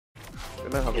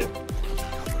Den här har vi.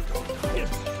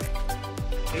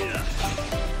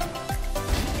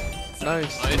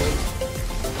 Nice.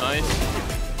 Nice.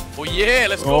 Oh yeah,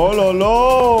 let's go. Oh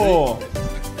lolo.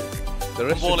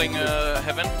 I'm balling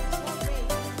heaven.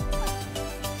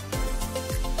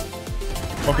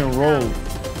 Fucking roll.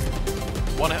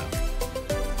 One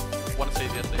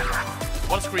safety at least.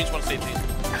 One screens, one safety.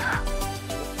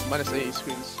 Minus 8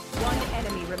 screens.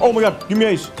 Oh my god, give me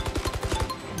ace.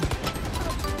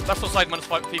 Left on side, minus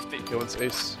 550. He wants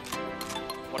ace.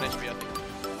 1 HP, I think.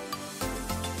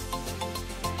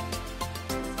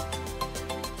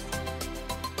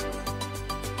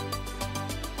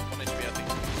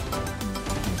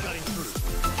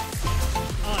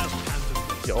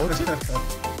 Ja, det är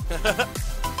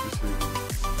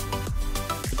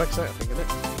backside, I think, isn't it?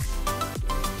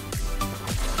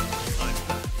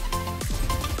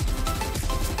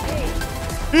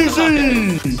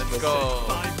 Easy! Let's go.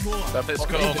 Let's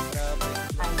go.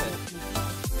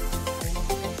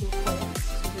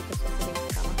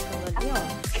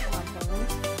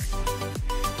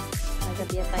 Mas a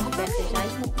Bia tá de perto já de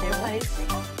porque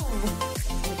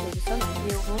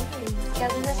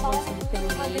às vezes é só um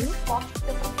meio forte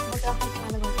porque eu vou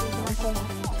ter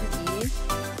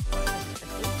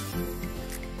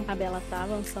a Bela tá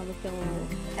avançando pelo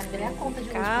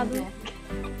mercado,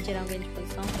 tirar alguém de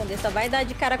posição. A Condessa vai dar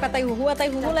de cara com a Taihu. A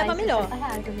Taihu leva melhor.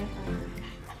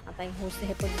 A Taihu se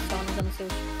reposiciona usando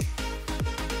seus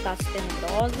taços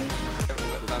tenebrosos.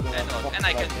 And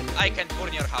I can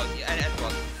burn your house and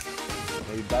what?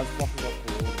 He does fucking up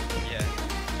the wall. Yeah.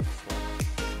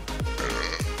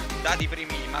 Daddy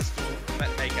primi must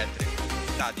make entry.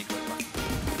 Daddy.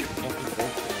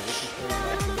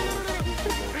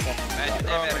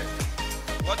 Never.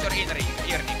 What's your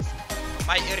earnings?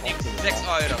 My earnings 6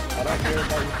 euro.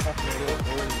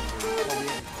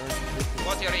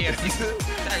 What's your earnings?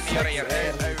 Tell me your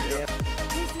earnings.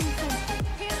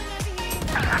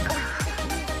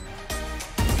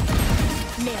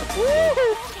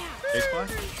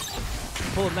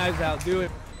 Pull knives out, do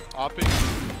it. Hopping.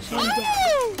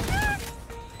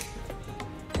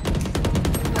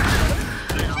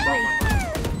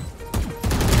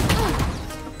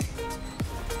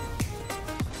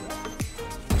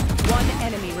 One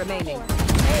enemy remaining.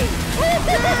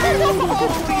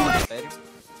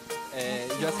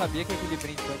 Já sabia que aquele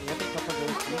brincando ia tentar fazer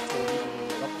o chute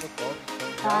lá no top,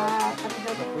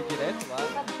 então já foi direto lá.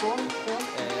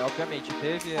 Obviamente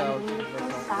teve a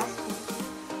utilização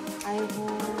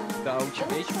da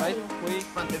ultimate, mas foi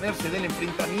mantenerse del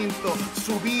enfrentamiento,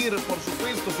 subir por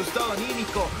supuesto su estado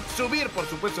anímico, subir por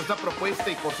supuesto esta propuesta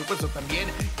y por supuesto también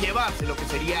llevarse lo que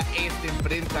sería este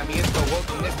enfrentamiento.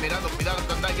 Walking esperando, cuidado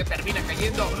con Dan que termina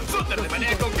cayendo, Sutter de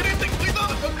manera concreta y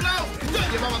cuidado con Klaus, ya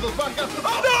llevaba 2 bajas.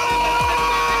 ¡Oh,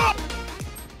 no!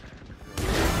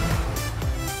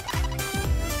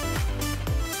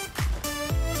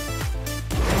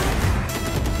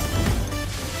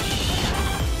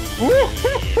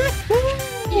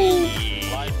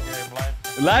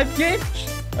 Live game.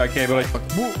 Okay, bro. Bak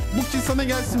bu kill sana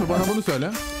gelsin mi? Bana bunu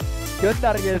söyle.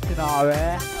 gönder gelsin abi.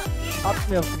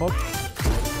 Atmıyor smoke.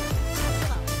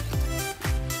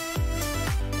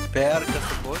 B arkası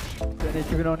boş. Sen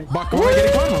 2012. Bakmama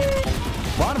gerek var mı?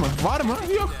 Var mı? Var mı?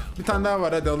 Yok. Bir tane daha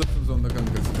var, hadi alırsınız onu da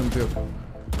kanka, sıkıntı yok.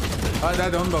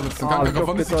 Hadi onu da alırsın kanka, Abi,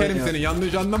 kafanı sikerim senin,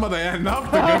 yanlış anlama da yani, ne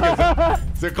yaptın kanka sen?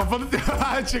 Sen kafanı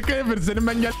şaka yapıyorsun senin,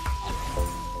 ben gel.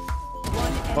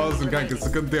 Olsun kanka,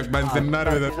 sıkıntı yok, ben senin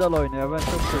harbiden. Güzel oynuyor, ben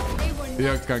çok kötü.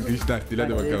 Yok kanka, hiç dert değil,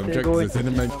 hadi bakalım, çok güzel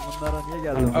senin ben. Bunlara niye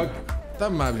geldin?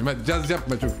 Tamam abim, hadi caz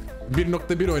yapma çok.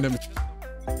 1.1 oynamış.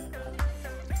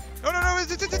 No.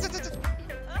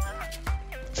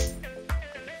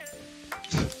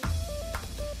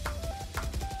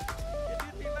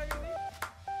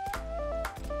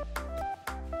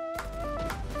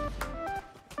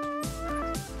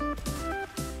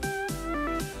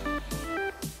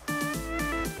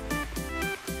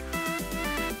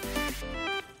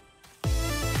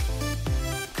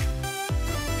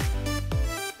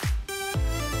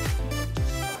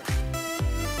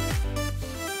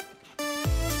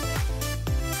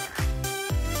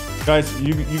 Guys,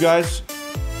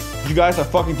 you guys are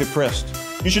fucking depressed.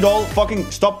 You should all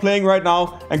fucking stop playing right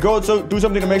now and go do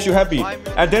something that makes you happy.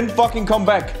 And then fucking come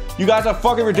back. You guys are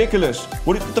fucking ridiculous.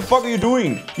 What the fuck are you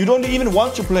doing? You don't even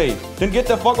want to play. Then get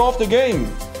the fuck off the game.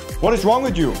 What is wrong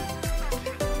with you?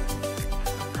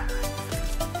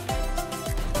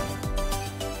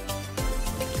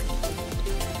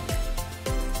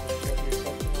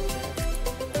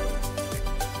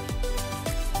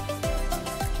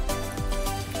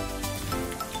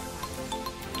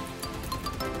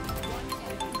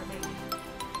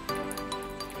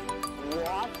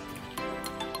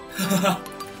 Can't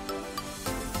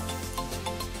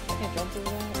jump through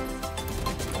that.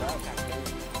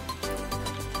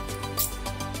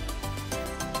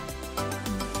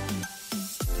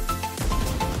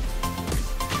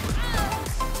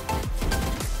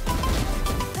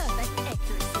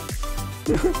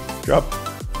 Drop.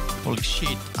 Holy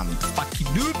shit, I'm the fucking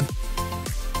noob.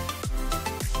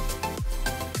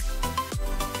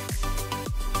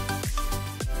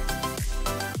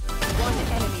 One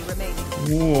enemy remaining.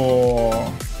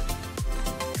 Whoa.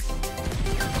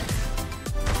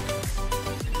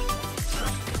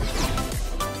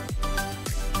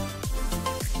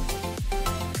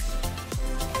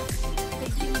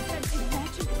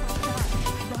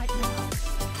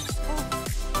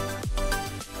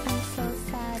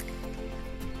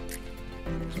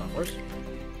 It's not worse.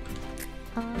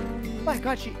 Oh my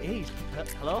god, she aced.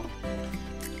 Hello?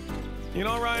 You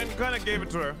know, Ryan, you kind of gave it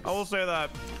to her. I will say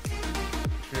that.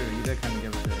 True, you did kind of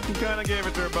give it to her. You kind of gave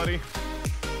it to her, buddy.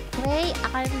 Wait,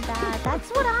 I'm bad. That's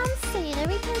what I'm saying.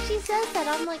 Every time she says that,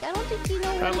 I'm like, I don't think you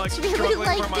know what I'm like it's really struggling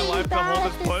like for my being life to bad hold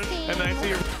at this this push, game. and then I see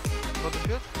her. Go to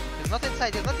shoot. He's not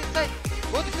inside. He's not inside.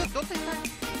 Go to shoot. Don't take time.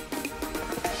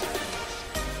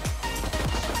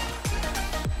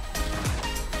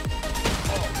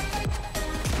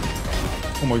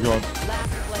 Oh my god. Last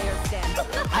player standing.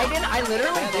 I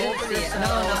literally didn't see it.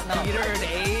 No, Peter,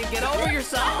 Dave, get over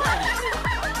yourself.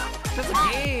 That's a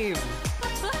game.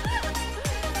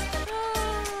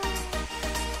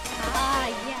 Ah,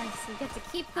 yes, you get to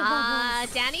keep the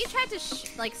bubbles. Danny tried to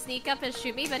like sneak up and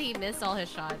shoot me, but he missed all his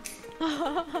shots. That's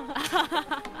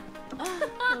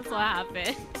what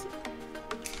happened.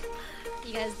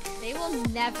 You guys, they will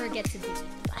never get to beat.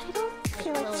 I don't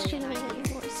feel like streaming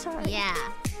anymore. Sorry. Yeah.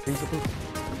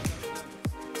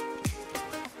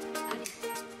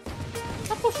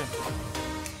 Stop pushing.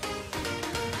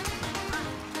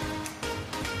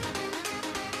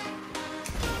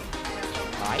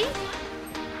 Nice.